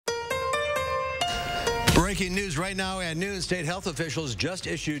Breaking news right now at noon. State health officials just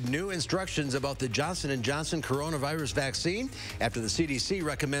issued new instructions about the Johnson & Johnson coronavirus vaccine after the CDC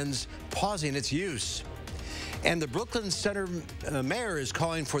recommends pausing its use. And the Brooklyn Center mayor is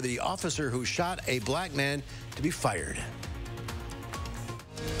calling for the officer who shot a black man to be fired.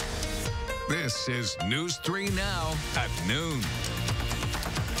 This is News 3 Now at noon.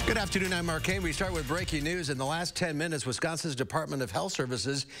 Good afternoon, I'm Mark Kane. We start with breaking news. In the last 10 minutes, Wisconsin's Department of Health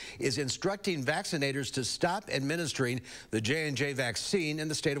Services is instructing vaccinators to stop administering the J&J vaccine in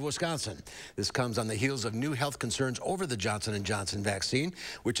the state of Wisconsin. This comes on the heels of new health concerns over the Johnson & Johnson vaccine,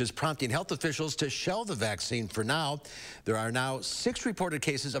 which is prompting health officials to shelve the vaccine for now. There are now 6 reported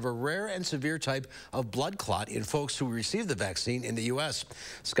cases of a rare and severe type of blood clot in folks who received the vaccine in the U.S.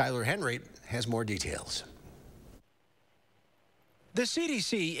 Skylar Henry has more details. The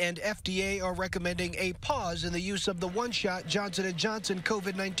CDC and FDA are recommending a pause in the use of the one-shot Johnson & Johnson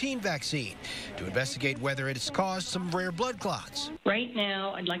COVID-19 vaccine to investigate whether it's caused some rare blood clots. Right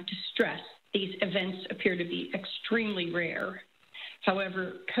now, I'd like to stress these events appear to be extremely rare.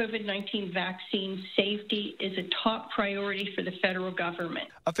 However, COVID-19 vaccine safety is a top priority for the federal government.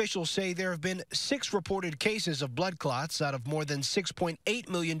 Officials say there have been 6 reported cases of blood clots out of more than 6.8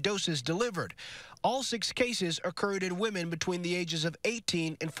 million doses delivered. All 6 cases occurred in women between the ages of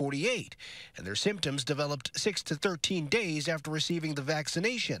 18 and 48, and their symptoms developed 6 to 13 days after receiving the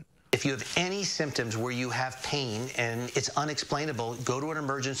vaccination. If you have any symptoms where you have pain and it's unexplainable, go to an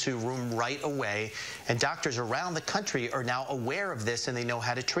emergency room right away. And doctors around the country are now aware of this and they know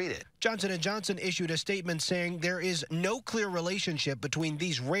how to treat it. Johnson & Johnson issued a statement saying there is no clear relationship between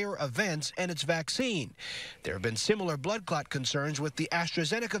these rare events and its vaccine. There have been similar blood clot concerns with the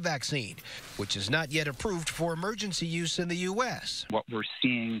AstraZeneca vaccine, which is not yet approved for emergency use in the U.S. What we're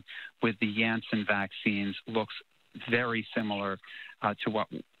seeing with the Janssen vaccines looks very similar to what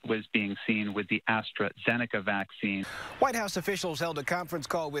was being seen with the AstraZeneca vaccine. White House officials held a conference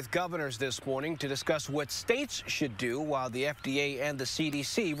call with governors this morning to discuss what states should do while the FDA and the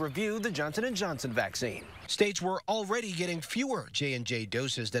CDC review the Johnson & Johnson vaccine. States were already getting fewer J&J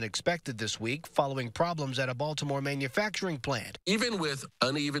doses than expected this week following problems at a Baltimore manufacturing plant. Even with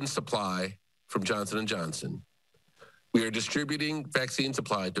uneven supply from Johnson & Johnson, we are distributing vaccine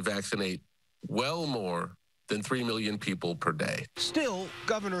supply to vaccinate well more than 3 million people per day. Still,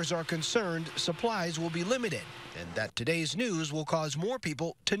 governors are concerned supplies will be limited and that today's news will cause more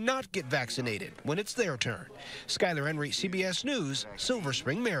people to not get vaccinated when it's their turn. Skylar Henry, CBS News, Silver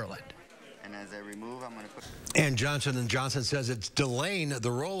Spring, Maryland. And as I remove, I'm going to put... And Johnson & Johnson says it's delaying the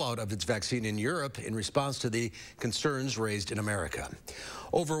rollout of its vaccine in Europe in response to the concerns raised in America.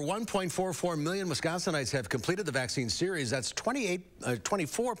 Over 1.44 million Wisconsinites have completed the vaccine series. That's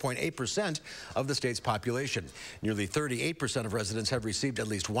 24.8% of the state's population. Nearly 38% of residents have received at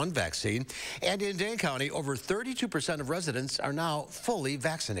least one vaccine. And in Dane County, over 32% of residents are now fully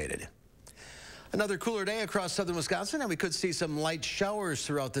vaccinated. Another cooler day across southern Wisconsin, and we could see some light showers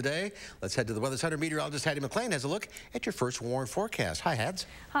throughout the day. Let's head to the Weather Center. Meteorologist Hattie McLean has a look at your first warm forecast. Hi, Hads.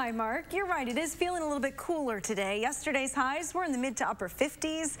 Hi, Mark. You're right. It is feeling a little bit cooler today. Yesterday's highs were in the mid to upper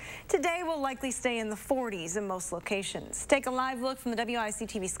 50s. Today will likely stay in the 40s in most locations. Take a live look from the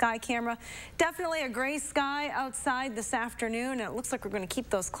WIC-TV sky camera. Definitely a gray sky outside this afternoon, and it looks like we're going to keep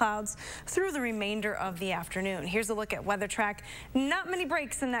those clouds through the remainder of the afternoon. Here's a look at Weather Track. Not many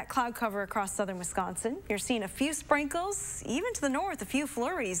breaks in that cloud cover across southern Wisconsin. You're seeing a few sprinkles, even to the north, a few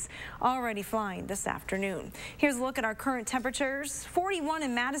flurries already flying this afternoon. Here's a look at our current temperatures. 41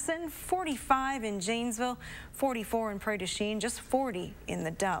 in Madison, 45 in Janesville, 44 in Prairie du Chien, just 40 in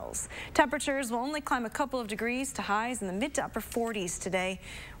the Dells. Temperatures will only climb a couple of degrees to highs in the mid to upper 40s today.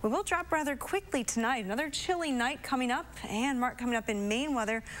 We will drop rather quickly tonight. Another chilly night coming up, and Mark, coming up in Maine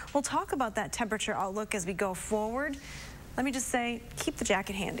weather. We'll talk about that temperature outlook as we go forward. Let me just say, keep the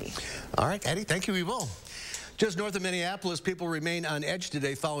jacket handy. All right, Eddie, thank you, we will. Just north of Minneapolis, people remain on edge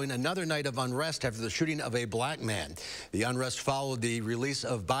today following another night of unrest after the shooting of a black man. The unrest followed the release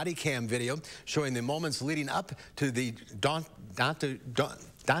of body cam video showing the moments leading up to the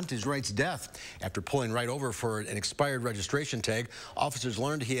Dantes Wright's death. After pulling right over for an expired registration tag, officers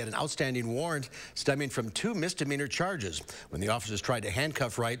learned he had an outstanding warrant stemming from 2 misdemeanor charges. When the officers tried to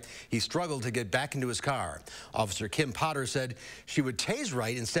handcuff Wright, he struggled to get back into his car. Officer Kim Potter said she would tase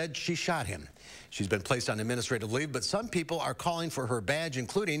Wright. Instead, she shot him. She's been placed on administrative leave, but some people are calling for her badge,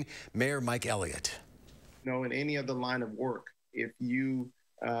 including Mayor Mike Elliott. You know, in any other line of work, if you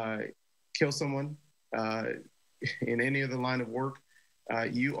kill someone in any other line of work,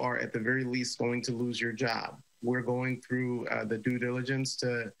 you are at the very least going to lose your job. We're going through the due diligence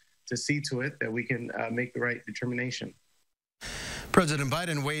to see to it that we can make the right determination. President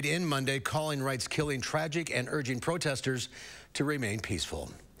Biden weighed in Monday, calling Wright's killing tragic and urging protesters to remain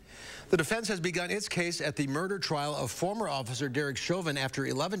peaceful. The defense has begun its case at the murder trial of former officer Derek Chauvin after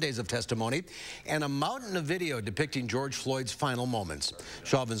 11 days of testimony and a mountain of video depicting George Floyd's final moments.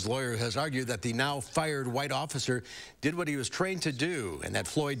 Chauvin's lawyer has argued that the now fired white officer did what he was trained to do and that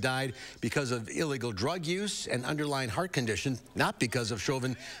Floyd died because of illegal drug use and underlying heart condition, not because of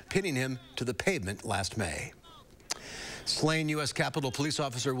Chauvin pinning him to the pavement last May. Slain U.S. Capitol Police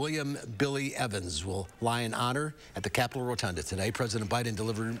Officer William Billy Evans will lie in honor at the Capitol Rotunda today. President Biden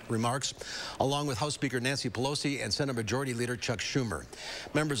delivered remarks along with House Speaker Nancy Pelosi and Senate Majority Leader Chuck Schumer.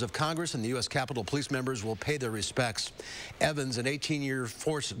 Members of Congress and the U.S. Capitol Police members will pay their respects. Evans, an 18-year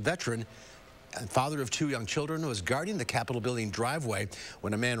force veteran and father of 2 young children, was guarding the Capitol building driveway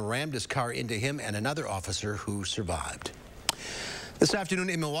when a man rammed his car into him and another officer who survived. This afternoon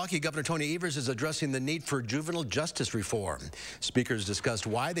in Milwaukee, Governor Tony Evers is addressing the need for juvenile justice reform. Speakers discussed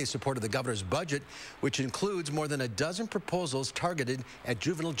why they supported the governor's budget, which includes more than a dozen proposals targeted at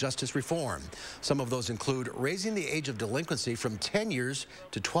juvenile justice reform. Some of those include raising the age of delinquency from 10 years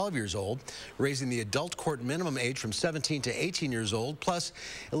to 12 years old, raising the adult court minimum age from 17 to 18 years old, plus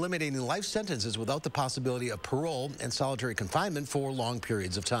eliminating life sentences without the possibility of parole and solitary confinement for long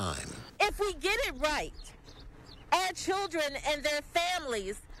periods of time. If we get it right, our children and their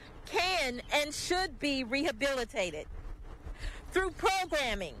families can and should be rehabilitated through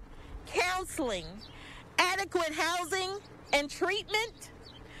programming, counseling, adequate housing, and treatment.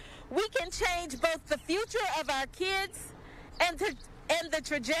 We can change both the future of our kids and the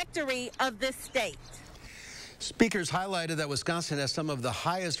trajectory of this state. Speakers highlighted that Wisconsin has some of the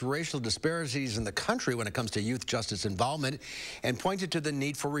highest racial disparities in the country when it comes to youth justice involvement and pointed to the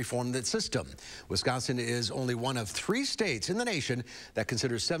need for reform in that system. Wisconsin is only one of 3 states in the nation that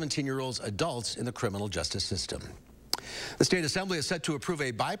considers 17-year-olds adults in the criminal justice system. The State Assembly is set to approve a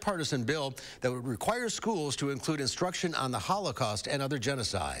bipartisan bill that would require schools to include instruction on the Holocaust and other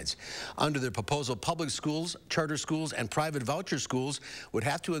genocides. Under the proposal, public schools, charter schools, and private voucher schools would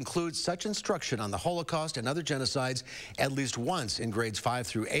have to include such instruction on the Holocaust and other genocides at least once in grades 5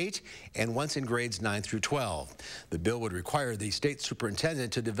 through 8 and once in grades 9 through 12. The bill would require the state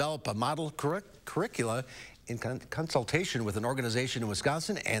superintendent to develop a model curricula in consultation with an organization in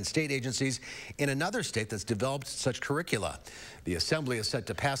Wisconsin and state agencies in another state that's developed such curricula. The Assembly is set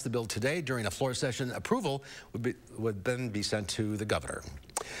to pass the bill today. During a floor session, approval would then be sent to the governor.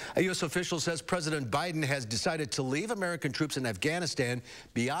 A U.S. official says President Biden has decided to leave American troops in Afghanistan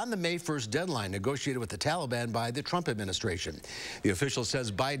beyond the May 1st deadline negotiated with the Taliban by the Trump administration. The official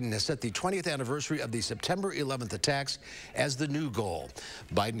says Biden has set the 20th anniversary of the September 11th attacks as the new goal.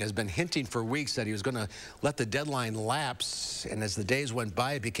 Biden has been hinting for weeks that he was going to let the deadline lapse, and as the days went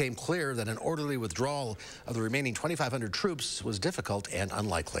by, it became clear that an orderly withdrawal of the remaining 2,500 troops was difficult and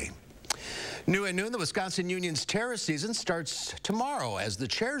unlikely. New at noon, the Wisconsin Union's terrace season starts tomorrow as the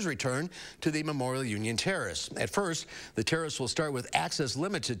chairs return to the Memorial Union Terrace. At first, the terrace will start with access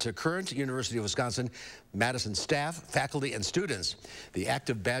limited to current University of Wisconsin Madison staff, faculty, and students. The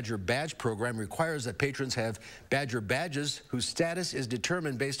Active Badger Badge program requires that patrons have Badger badges whose status is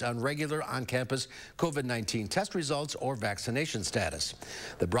determined based on regular on-campus COVID-19 test results or vaccination status.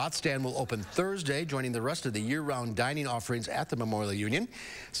 The Brat Stand will open Thursday, joining the rest of the year-round dining offerings at the Memorial Union.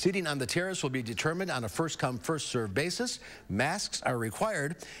 Seating on the terrace will be determined on a first-come, first-served basis. Masks are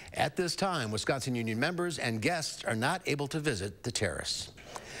required. At this time, Wisconsin Union members and guests are not able to visit the terrace.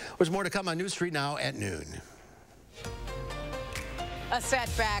 There's more to come on News 3 Now at noon. A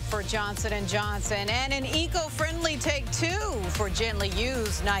setback for Johnson & Johnson and an eco-friendly take 2 for gently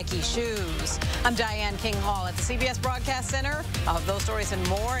used Nike shoes. I'm Diane King Hall at the CBS Broadcast Center. I'll have those stories and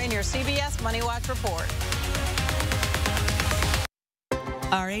more in your CBS Money Watch report.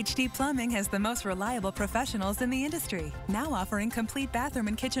 RHD Plumbing has the most reliable professionals in the industry, now offering complete bathroom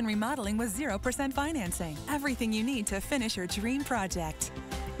and kitchen remodeling with 0% financing. Everything you need to finish your dream project.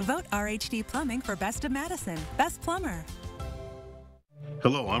 Vote RHD Plumbing for Best of Madison, Best Plumber.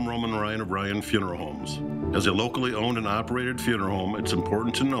 Hello, I'm Roman Ryan of Ryan Funeral Homes. As a locally owned and operated funeral home, it's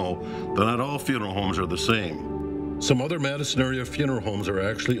important to know that not all funeral homes are the same. Some other Madison area funeral homes are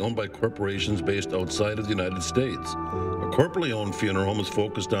actually owned by corporations based outside of the United States. A corporately owned funeral home is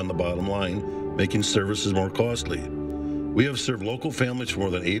focused on the bottom line, making services more costly. We have served local families for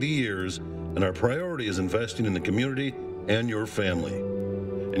more than 80 years, and our priority is investing in the community and your family.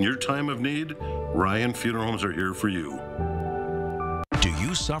 In your time of need, Ryan Funeral Homes are here for you. Do you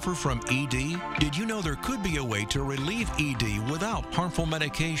you suffer from ED? Did you know there could be a way to relieve ED without harmful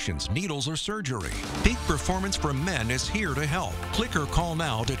medications, needles, or surgery? Peak Performance for Men is here to help. Click or call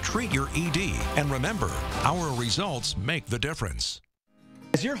now to treat your ED. And remember, our results make the difference.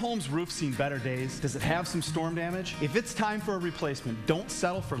 Has your home's roof seen better days? Does it have some storm damage? If it's time for a replacement, don't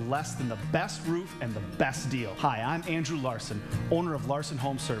settle for less than the best roof and the best deal. Hi, I'm Andrew Larson, owner of Larson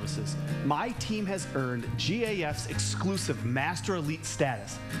Home Services. My team has earned GAF's exclusive Master Elite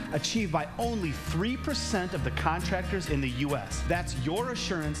status, achieved by only 3% of the contractors in the U.S. That's your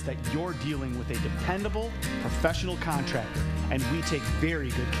assurance that you're dealing with a dependable, professional contractor, and we take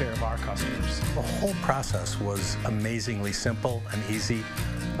very good care of our customers. The whole process was amazingly simple and easy.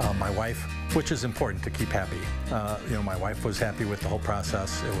 My wife, which is important to keep happy, my wife was happy with the whole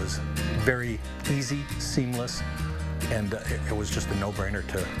process. It was very easy, seamless, and it was just a no-brainer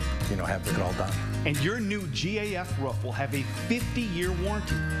to, have it all done. And your new GAF roof will have a 50-year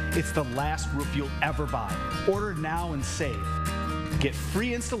warranty. It's the last roof you'll ever buy. Order now and save. Get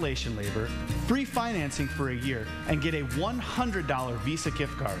free installation labor, free financing for a year, and get a $100 Visa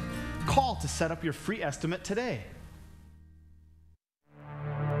gift card. Call to set up your free estimate today.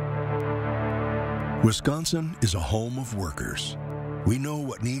 Wisconsin is a home of workers. We know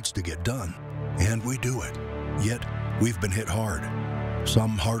what needs to get done, and we do it. Yet, we've been hit hard,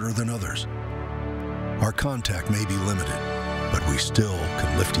 some harder than others. Our contact may be limited, but we still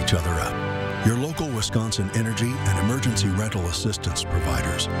can lift each other up. Your local Wisconsin energy and emergency rental assistance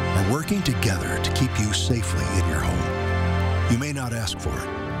providers are working together to keep you safely in your home. You may not ask for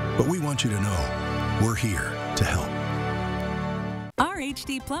it, but we want you to know we're here to help.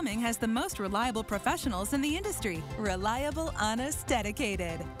 RHD Plumbing has the most reliable professionals in the industry. Reliable, honest,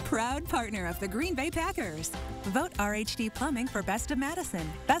 dedicated. Proud partner of the Green Bay Packers. Vote RHD Plumbing for Best of Madison.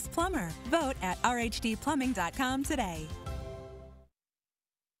 Best Plumber. Vote at rhdplumbing.com today.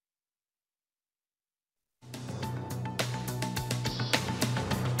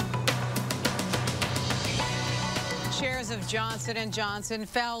 Shares of Johnson & Johnson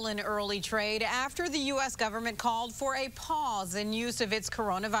fell in early trade after the U.S. government called for a pause in use of its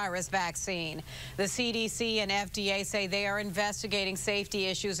coronavirus vaccine. The CDC and FDA say they are investigating safety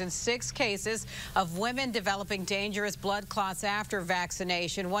issues in 6 cases of women developing dangerous blood clots after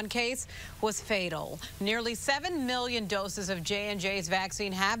vaccination. One case was fatal. Nearly 7 million doses of J&J's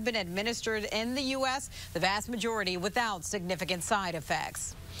vaccine have been administered in the U.S., the vast majority without significant side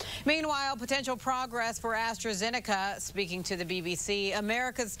effects. Meanwhile, potential progress for AstraZeneca. Speaking to the BBC,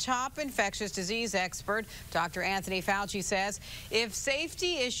 America's top infectious disease expert, Dr. Anthony Fauci, says if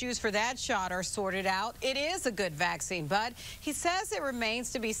safety issues for that shot are sorted out, it is a good vaccine. But he says it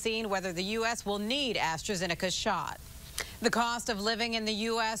remains to be seen whether the U.S. will need AstraZeneca's shot. The cost of living in the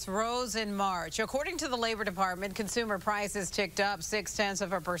U.S. rose in March. According to the Labor Department, consumer prices ticked up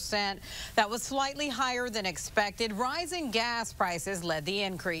 0.6%. That was slightly higher than expected. Rising gas prices led the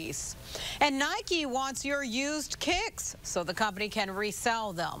increase. And Nike wants your used kicks so the company can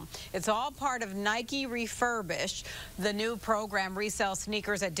resell them. It's all part of Nike Refurbished. The new program resells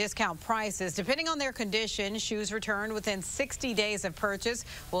sneakers at discount prices. Depending on their condition, shoes returned within 60 days of purchase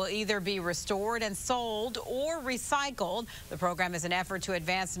will either be restored and sold or recycled. The program is an effort to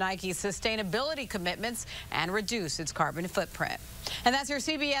advance Nike's sustainability commitments and reduce its carbon footprint. And that's your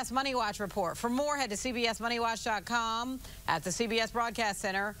CBS Money Watch report. For more, head to cbsmoneywatch.com. At the CBS Broadcast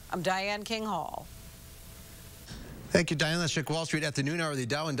Center, I'm Diane King Hall. Thank you, Diane. Let's check Wall Street at the noon hour. The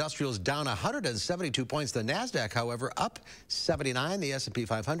Dow Industrial is down 172 points. The NASDAQ, however, up 79. The S&P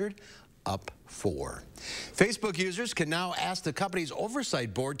 500 up 4. Facebook users can now ask the company's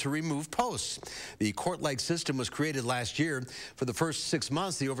oversight board to remove posts. The court-like system was created last year. For the first 6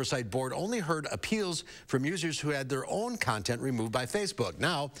 months, the oversight board only heard appeals from users who had their own content removed by Facebook.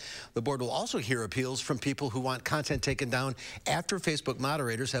 Now, the board will also hear appeals from people who want content taken down after Facebook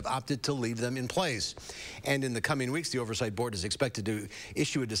moderators have opted to leave them in place. And in the coming weeks, the oversight board is expected to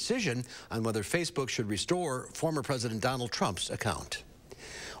issue a decision on whether Facebook should restore former President Donald Trump's account.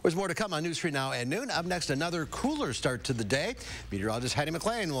 There's more to come on News 3 Now at noon. Up next, another cooler start to the day. Meteorologist Heidi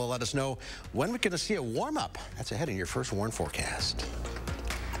McClain will let us know when we're going to see a warm-up. That's ahead in your first warn forecast.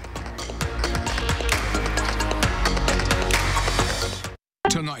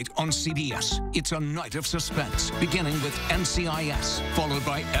 Tonight on CBS, it's a night of suspense, beginning with NCIS, followed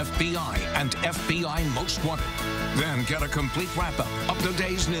by FBI and FBI Most Wanted. Then get a complete wrap-up of the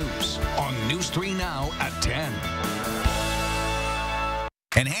day's news on News 3 Now at 10.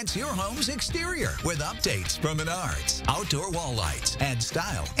 Enhance your home's exterior with updates from Menards. Outdoor wall lights add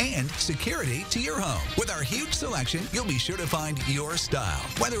style and security to your home. With our huge selection, you'll be sure to find your style,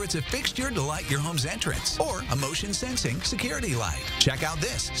 whether it's a fixture to light your home's entrance or a motion sensing security light. Check out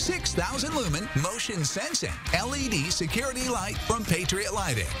this 6,000 lumen motion sensing LED security light from Patriot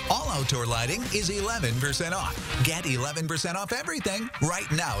Lighting. All outdoor lighting is 11% off. Get 11% off everything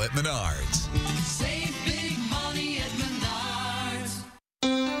right now at Menards. Save big money at Menards.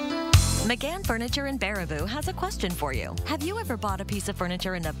 McGann Furniture in Baraboo has a question for you. Have you ever bought a piece of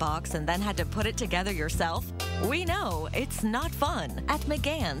furniture in a box and then had to put it together yourself? We know it's not fun. At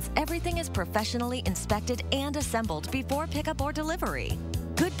McGann's, everything is professionally inspected and assembled before pickup or delivery.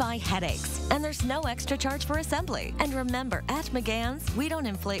 Goodbye headaches, and there's no extra charge for assembly. And remember, at McGann's, we don't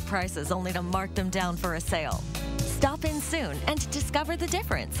inflate prices only to mark them down for a sale. Stop in soon and discover the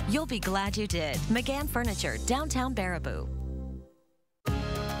difference. You'll be glad you did. McGann Furniture, downtown Baraboo.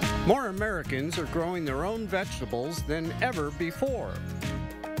 More Americans are growing their own vegetables than ever before.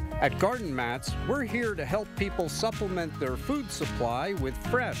 At Garden Mats, we're here to help people supplement their food supply with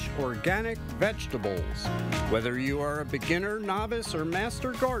fresh, organic vegetables. Whether you are a beginner, novice, or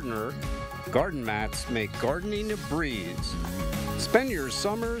master gardener, Garden Mats make gardening a breeze. Spend your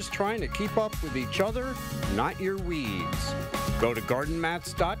summers trying to keep up with each other, not your weeds. Go to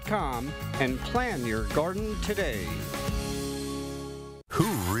gardenmats.com and plan your garden today. Who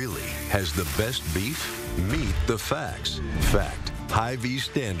really has the best beef? Meet the facts. Fact. Hy-Vee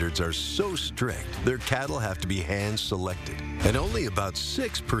standards are so strict, their cattle have to be hand-selected. And only about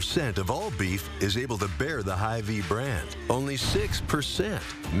 6% of all beef is able to bear the Hy-Vee brand. Only 6%.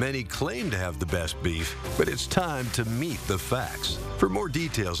 Many claim to have the best beef, but it's time to meet the facts. For more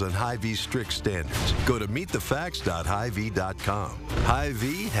details on Hy-Vee's strict standards, go to meetthefacts.hyvee.com.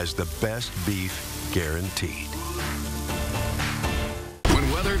 Hy-Vee has the best beef guaranteed.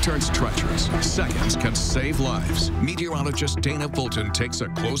 Weather turns treacherous. Seconds can save lives. Meteorologist Dana Fulton takes a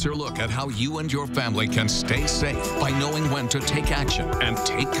closer look at how you and your family can stay safe by knowing when to take action and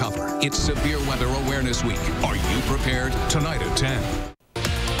take cover. It's Severe Weather Awareness Week. Are you prepared? Tonight at 10.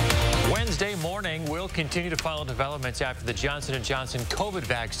 Wednesday morning, we'll continue to follow developments after the Johnson & Johnson COVID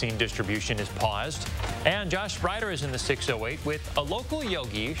vaccine distribution is paused. And Josh Sprider is in the 608 with a local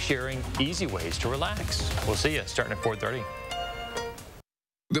yogi sharing easy ways to relax. We'll see you starting at 4:30.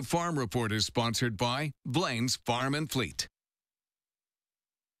 The Farm Report is sponsored by Blaine's Farm and Fleet.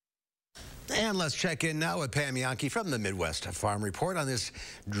 And let's check in now with Pam Yankee from the Midwest Farm Report on this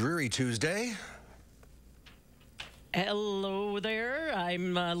dreary Tuesday. Hello there.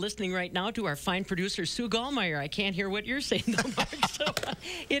 I'm listening right now to our fine producer, Sue Gallmeyer. I can't hear what you're saying, though, Mark. So,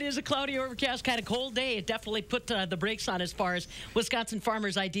 it is a cloudy, overcast, kind of cold day. It definitely put the brakes on as far as Wisconsin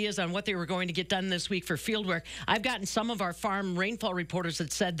farmers' ideas on what they were going to get done this week for field work. I've gotten some of our farm rainfall reporters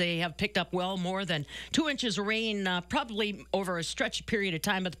that said they have picked up well more than 2 inches of rain, probably over a stretched period of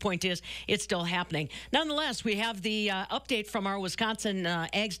time, but the point is it's still happening. Nonetheless, we have the update from our Wisconsin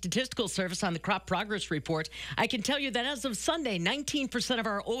Ag Statistical Service on the crop progress report. I can tell you that as of Sunday, 19% of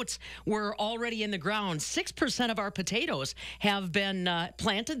our oats were already in the ground. 6% of our potatoes have been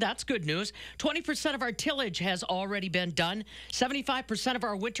planted. That's good news. 20% of our tillage has already been done. 75% of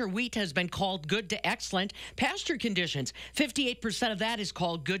our winter wheat has been called good to excellent. Pasture conditions, 58% of that is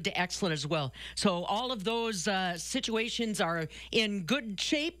called good to excellent as well. So all of those situations are in good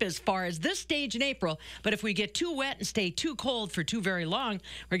shape as far as this stage in April. But if we get too wet and stay too cold for too very long,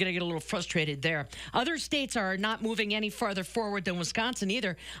 we're going to get a little frustrated there. Other states are not moving any farther forward than Wisconsin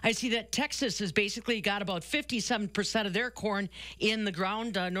either. I see that Texas has basically got about 57% of their corn in the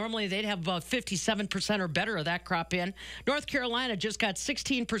ground. Normally they'd have about 57% or better of that crop in. North Carolina just got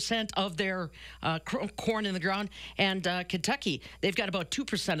 16% of their corn in the ground. And Kentucky, they've got about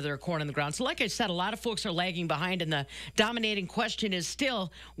 2% of their corn in the ground. So like I said, a lot of folks are lagging behind, and the dominating question is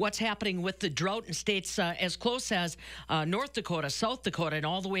still what's happening with the drought in states as close as North Dakota, South Dakota, and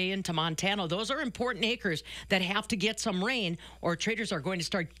all the way into Montana. Those are important acres that have to get some rain, or traders are going to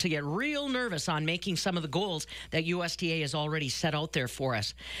start to get real nervous on making some of the goals that USDA has already set out there for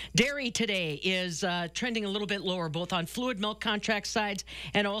us. Dairy today is trending a little bit lower, both on fluid milk contract sides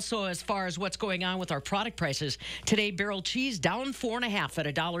and also as far as what's going on with our product prices. Today, barrel cheese down 4.5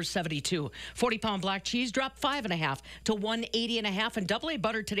 at $1.72. 40-pound black cheese dropped 5.5 to $1.80.5, and double A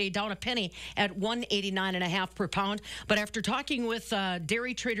butter today down a penny at $1.89.5 per pound. But after talking with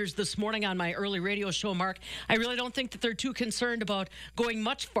dairy traders this morning on my early radio show, Mark, I really don't think that they're too concerned about going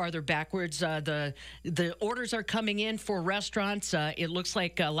much farther backwards. The orders are coming in for restaurants. It looks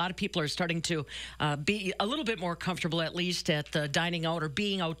like a lot of people are starting to be a little bit more comfortable, at least at the dining out or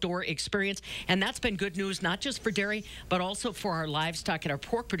being outdoor experience. And that's been good news, not just for dairy, but also for our livestock and our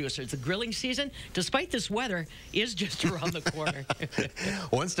pork producers. The grilling season, despite this weather, is just around the corner.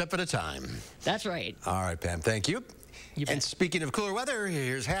 One step at a time. That's right. All right, Pam, thank you. And speaking of cooler weather,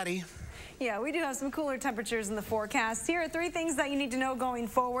 here's Hattie. Yeah, we do have some cooler temperatures in the forecast. Here are 3 things that you need to know going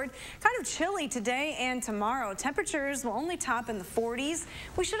forward. Kind of chilly today and tomorrow. Temperatures will only top in the 40s.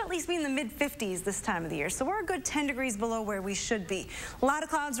 We should at least be in the mid-50s this time of the year. So we're a good 10 degrees below where we should be. A lot of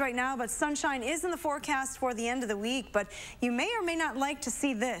clouds right now, but sunshine is in the forecast for the end of the week. But you may or may not like to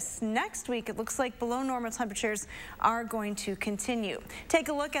see this. Next week, it looks like below normal temperatures are going to continue. Take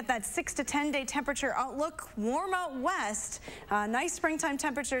a look at that 6 to 10 day temperature outlook. Warm out west. Nice springtime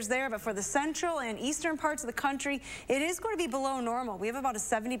temperatures there, but for the central and eastern parts of the country, it is going to be below normal. We have about a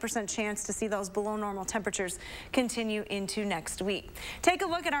 70% chance to see those below normal temperatures continue into next week. Take a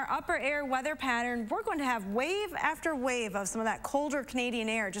look at our upper air weather pattern. We're going to have wave after wave of some of that colder Canadian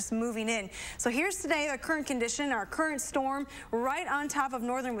air just moving in. So here's today the current condition, our current storm right on top of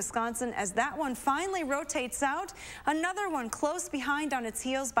northern Wisconsin. As that one finally rotates out, another one close behind on its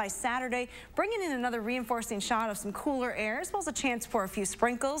heels by Saturday, bringing in another reinforcing shot of some cooler air, as well as a chance for a few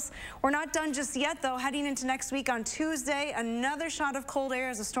sprinkles. We're not done just yet, though. Heading into next week on Tuesday, another shot of cold air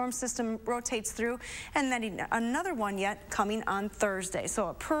as the storm system rotates through, and then another one yet coming on Thursday. So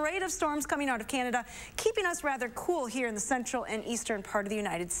a parade of storms coming out of Canada, keeping us rather cool here in the central and eastern part of the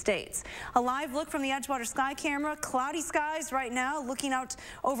United States. A live look from the Edgewater Sky Camera. Cloudy skies right now, looking out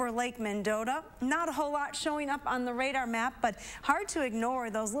over Lake Mendota. Not a whole lot showing up on the radar map, but hard to ignore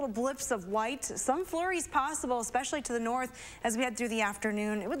those little blips of white. Some flurries possible, especially to the north as we head through the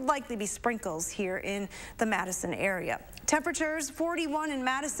afternoon. It would likely be sprinkles here in the Madison area. Temperatures 41 in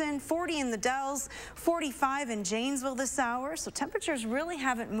Madison, 40 in the Dells, 45 in Janesville this hour. So temperatures really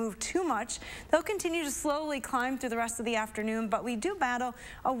haven't moved too much. They'll continue to slowly climb through the rest of the afternoon, but we do battle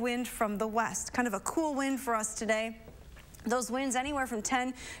a wind from the west. Kind of a cool wind for us today. Those winds anywhere from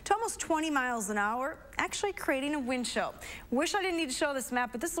 10 to almost 20 miles an hour, actually creating a wind chill. Wish I didn't need to show this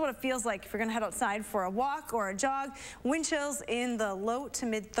map, but this is what it feels like if you're going to head outside for a walk or a jog. Wind chills in the low to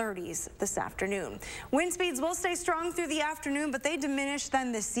mid 30s this afternoon. Wind speeds will stay strong through the afternoon, but they diminish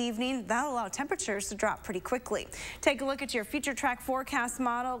then this evening. That'll allow temperatures to drop pretty quickly. Take a look at your future track forecast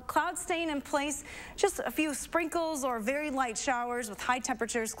model. Clouds staying in place, just a few sprinkles or very light showers with high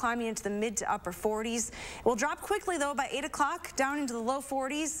temperatures climbing into the mid to upper 40s. It will drop quickly though by 8 o'clock, down into the low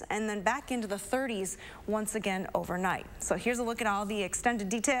 40s and then back into the 30s once again overnight. So here's a look at all the extended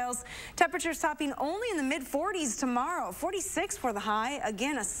details. Temperatures topping only in the mid 40s tomorrow, 46 for the high.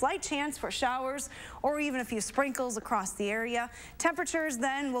 Again, a slight chance for showers or even a few sprinkles across the area. Temperatures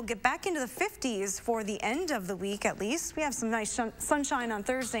then will get back into the 50s for the end of the week at least. We have some nice sunshine on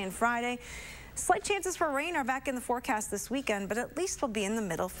Thursday and Friday. Slight chances for rain are back in the forecast this weekend, but at least we'll be in the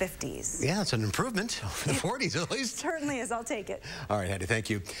middle 50s. Yeah, it's an improvement. The 40s at least. Certainly is. I'll take it. All right, Hattie, thank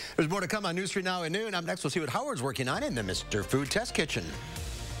you. There's more to come on News 3 Now at noon. Up next, we'll see what Howard's working on in the Mr. Food Test Kitchen.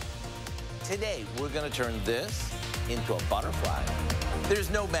 Today, we're going to turn this into a butterfly. There's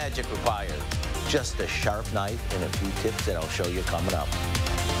no magic required, just a sharp knife and a few tips that I'll show you coming up.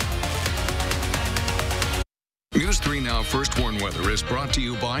 News 3 Now First Warn Weather is brought to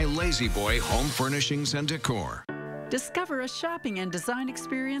you by Lazy Boy Home Furnishings and Decor. Discover a shopping and design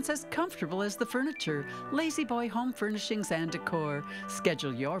experience as comfortable as the furniture. Lazy Boy Home Furnishings and Decor.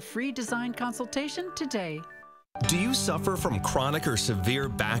 Schedule your free design consultation today. Do you suffer from chronic or severe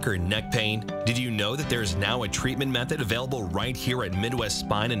back or neck pain? Did you know that there is now a treatment method available right here at Midwest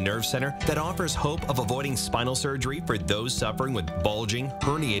Spine and Nerve Center that offers hope of avoiding spinal surgery for those suffering with bulging,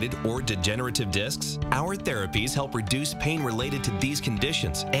 herniated, or degenerative discs? Our therapies help reduce pain related to these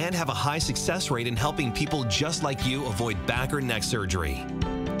conditions and have a high success rate in helping people just like you avoid back or neck surgery.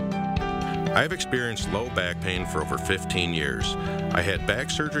 I've experienced low back pain for over 15 years. I had back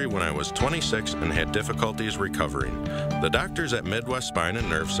surgery when I was 26 and had difficulties recovering. The doctors at Midwest Spine and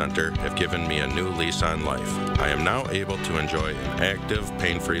Nerve Center have given me a new lease on life. I am now able to enjoy an active,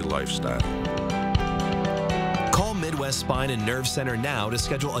 pain-free lifestyle. Call Midwest Spine and Nerve Center now to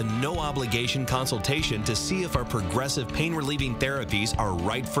schedule a no-obligation consultation to see if our progressive pain-relieving therapies are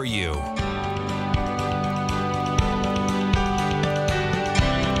right for you.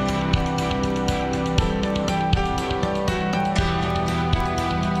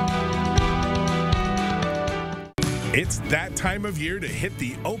 It's that time of year to hit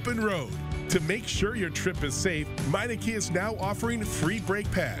the open road. To make sure your trip is safe, Meineke is now offering free brake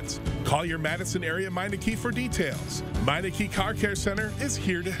pads. Call your Madison area Meineke for details. Meineke Car Care Center is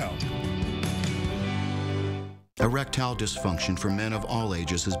here to help. Erectile dysfunction for men of all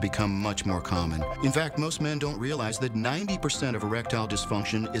ages has become much more common. In fact, most men don't realize that 90% of erectile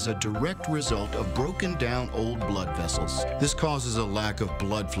dysfunction is a direct result of broken down old blood vessels. This causes a lack of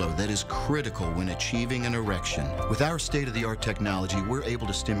blood flow that is critical when achieving an erection. With our state-of-the-art technology, we're able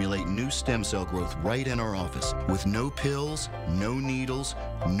to stimulate new stem cell growth right in our office with no pills, no needles,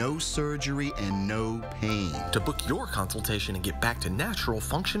 no surgery, and no pain. To book your consultation and get back to natural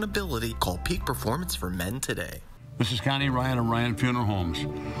functionability, call Peak Performance for Men today. This is Connie Ryan of Ryan Funeral Homes.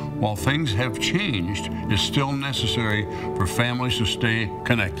 While things have changed, it's still necessary for families to stay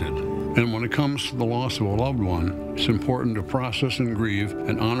connected. And when it comes to the loss of a loved one, it's important to process and grieve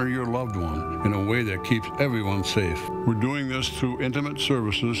and honor your loved one in a way that keeps everyone safe. We're doing this through intimate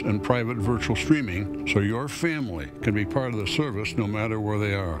services and private virtual streaming so your family can be part of the service no matter where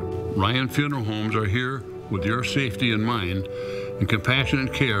they are. Ryan Funeral Homes are here with your safety in mind and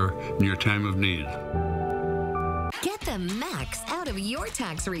compassionate care in your time of need. Get the max out of your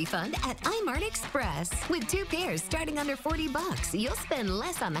tax refund at iMart Express. With 2 pairs starting under $40, you'll spend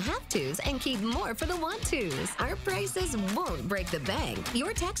less on the have-tos and keep more for the want-tos. Our prices won't break the bank.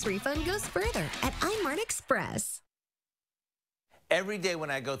 Your tax refund goes further at iMart Express. Every day when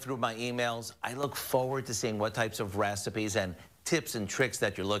I go through my emails, I look forward to seeing what types of recipes and tips and tricks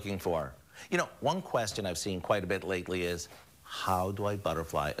that you're looking for. You know, one question I've seen quite a bit lately is, how do I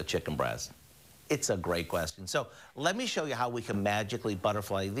butterfly a chicken breast? It's a great question. So let me show you how we can magically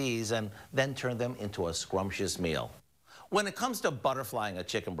butterfly these and then turn them into a scrumptious meal. When it comes to butterflying a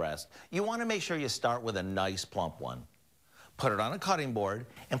chicken breast, you want to make sure you start with a nice plump one. Put it on a cutting board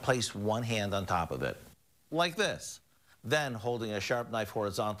and place one hand on top of it, like this. Then, holding a sharp knife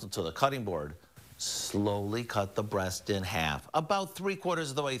horizontal to the cutting board, slowly cut the breast in half, about 3/4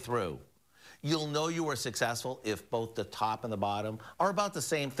 of the way through. You'll know you were successful if both the top and the bottom are about the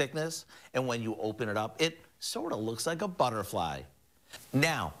same thickness, and when you open it up, it sort of looks like a butterfly.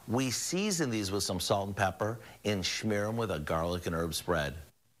 Now, we season these with some salt and pepper and smear them with a garlic and herb spread.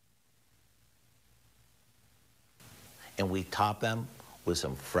 And we top them with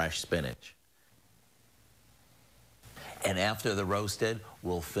some fresh spinach. And after they're roasted,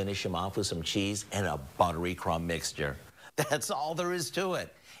 we'll finish them off with some cheese and a buttery crumb mixture. That's all there is to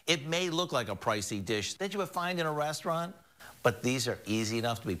it. It may look like a pricey dish that you would find in a restaurant, but these are easy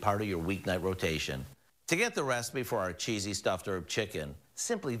enough to be part of your weeknight rotation. To get the recipe for our cheesy stuffed herb chicken,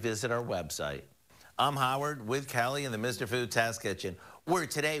 simply visit our website. I'm Howard with Kelly in the Mr. Food Test Kitchen, where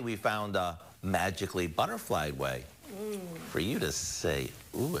today we found a magically butterflied way for you to say,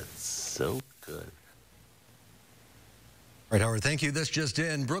 ooh, it's so good. All right, Howard, thank you. This just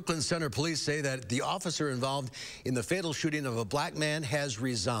in. Brooklyn Center police say that the officer involved in the fatal shooting of a black man has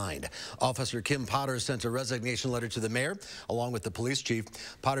resigned. Officer Kim Potter sent a resignation letter to the mayor, along with the police chief.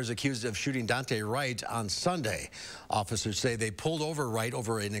 Potter's accused of shooting Dante Wright on Sunday. Officers say they pulled over Wright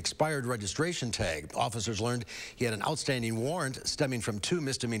over an expired registration tag. Officers learned he had an outstanding warrant stemming from 2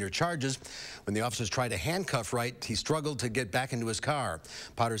 misdemeanor charges. When the officers tried to handcuff Wright, he struggled to get back into his car.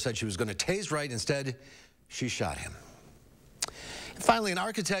 Potter said she was going to tase Wright. Instead, she shot him. Finally, an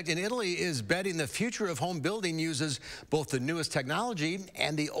architect in Italy is betting the future of home building uses both the newest technology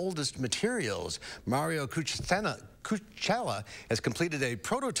and the oldest materials. Mario Cucella has completed a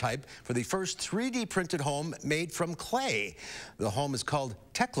prototype for the first 3D printed home made from clay. The home is called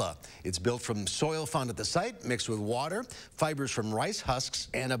Tekla. It's built from soil found at the site, mixed with water, fibers from rice husks,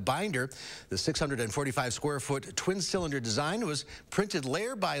 and a binder. The 645 square foot twin cylinder design was printed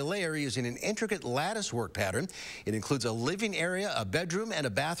layer by layer using an intricate lattice work pattern. It includes a living area, a bedroom, and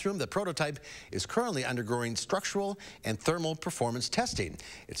a bathroom. The prototype is currently undergoing structural and thermal performance testing.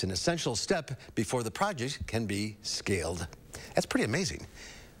 It's an essential step before the project can be scaled. That's pretty amazing.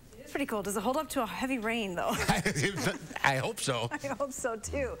 It's pretty cool. Does it hold up to a heavy rain, though? I hope so. I hope so,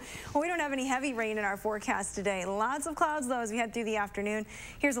 too. Well, we don't have any heavy rain in our forecast today. Lots of clouds, though, as we head through the afternoon.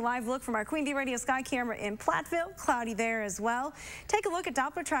 Here's a live look from our Queen Bee Radio Sky camera in Platteville. Cloudy there as well. Take a look at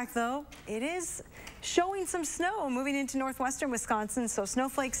Doppler track, though. It is showing some snow moving into northwestern Wisconsin, so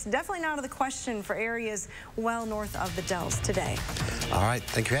snowflakes definitely not out of the question for areas well north of the Dells today. All right.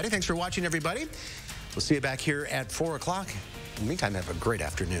 Thank you, Hattie. Thanks for watching, everybody. We'll see you back here at 4 o'clock. In the meantime, have a great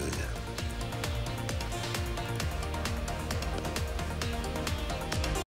afternoon.